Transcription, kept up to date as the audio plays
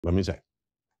Let me say,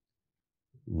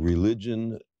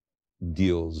 religion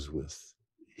deals with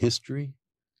history,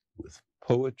 with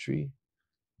poetry,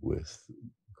 with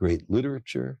great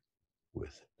literature,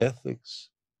 with ethics,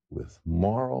 with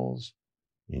morals,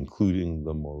 including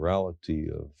the morality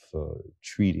of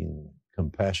treating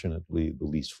compassionately the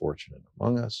least fortunate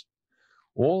among us.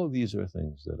 All of these are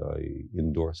things that I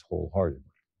endorse wholeheartedly.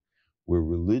 Where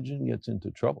religion gets into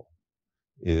trouble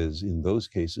is in those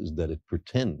cases that it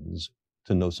pretends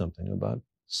to know something about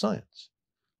science.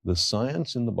 The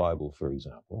science in the Bible, for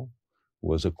example,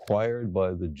 was acquired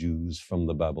by the Jews from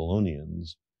the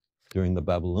Babylonians during the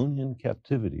Babylonian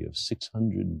captivity of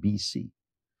 600 BC.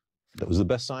 That was the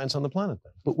best science on the planet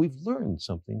then. But we've learned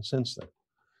something since then.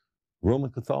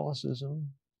 Roman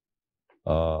Catholicism,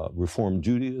 Reformed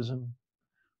Judaism,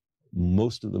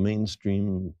 most of the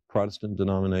mainstream Protestant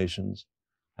denominations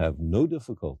have no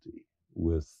difficulty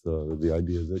with the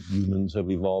idea that humans have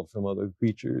evolved from other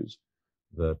creatures,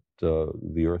 that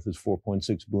the Earth is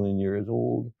 4.6 billion years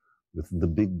old, with the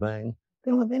Big Bang.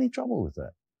 They don't have any trouble with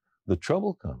that. The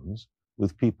trouble comes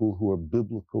with people who are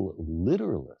biblical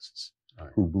literalists,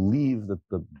 who believe that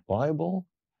the Bible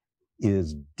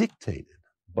is dictated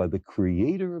by the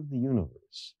creator of the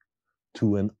universe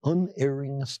to an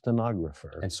unerring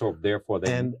stenographer. And so therefore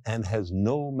they... And has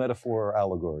no metaphor or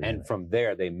allegory. And from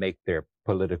there they make their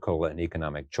political and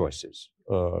economic choices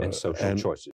and social choices.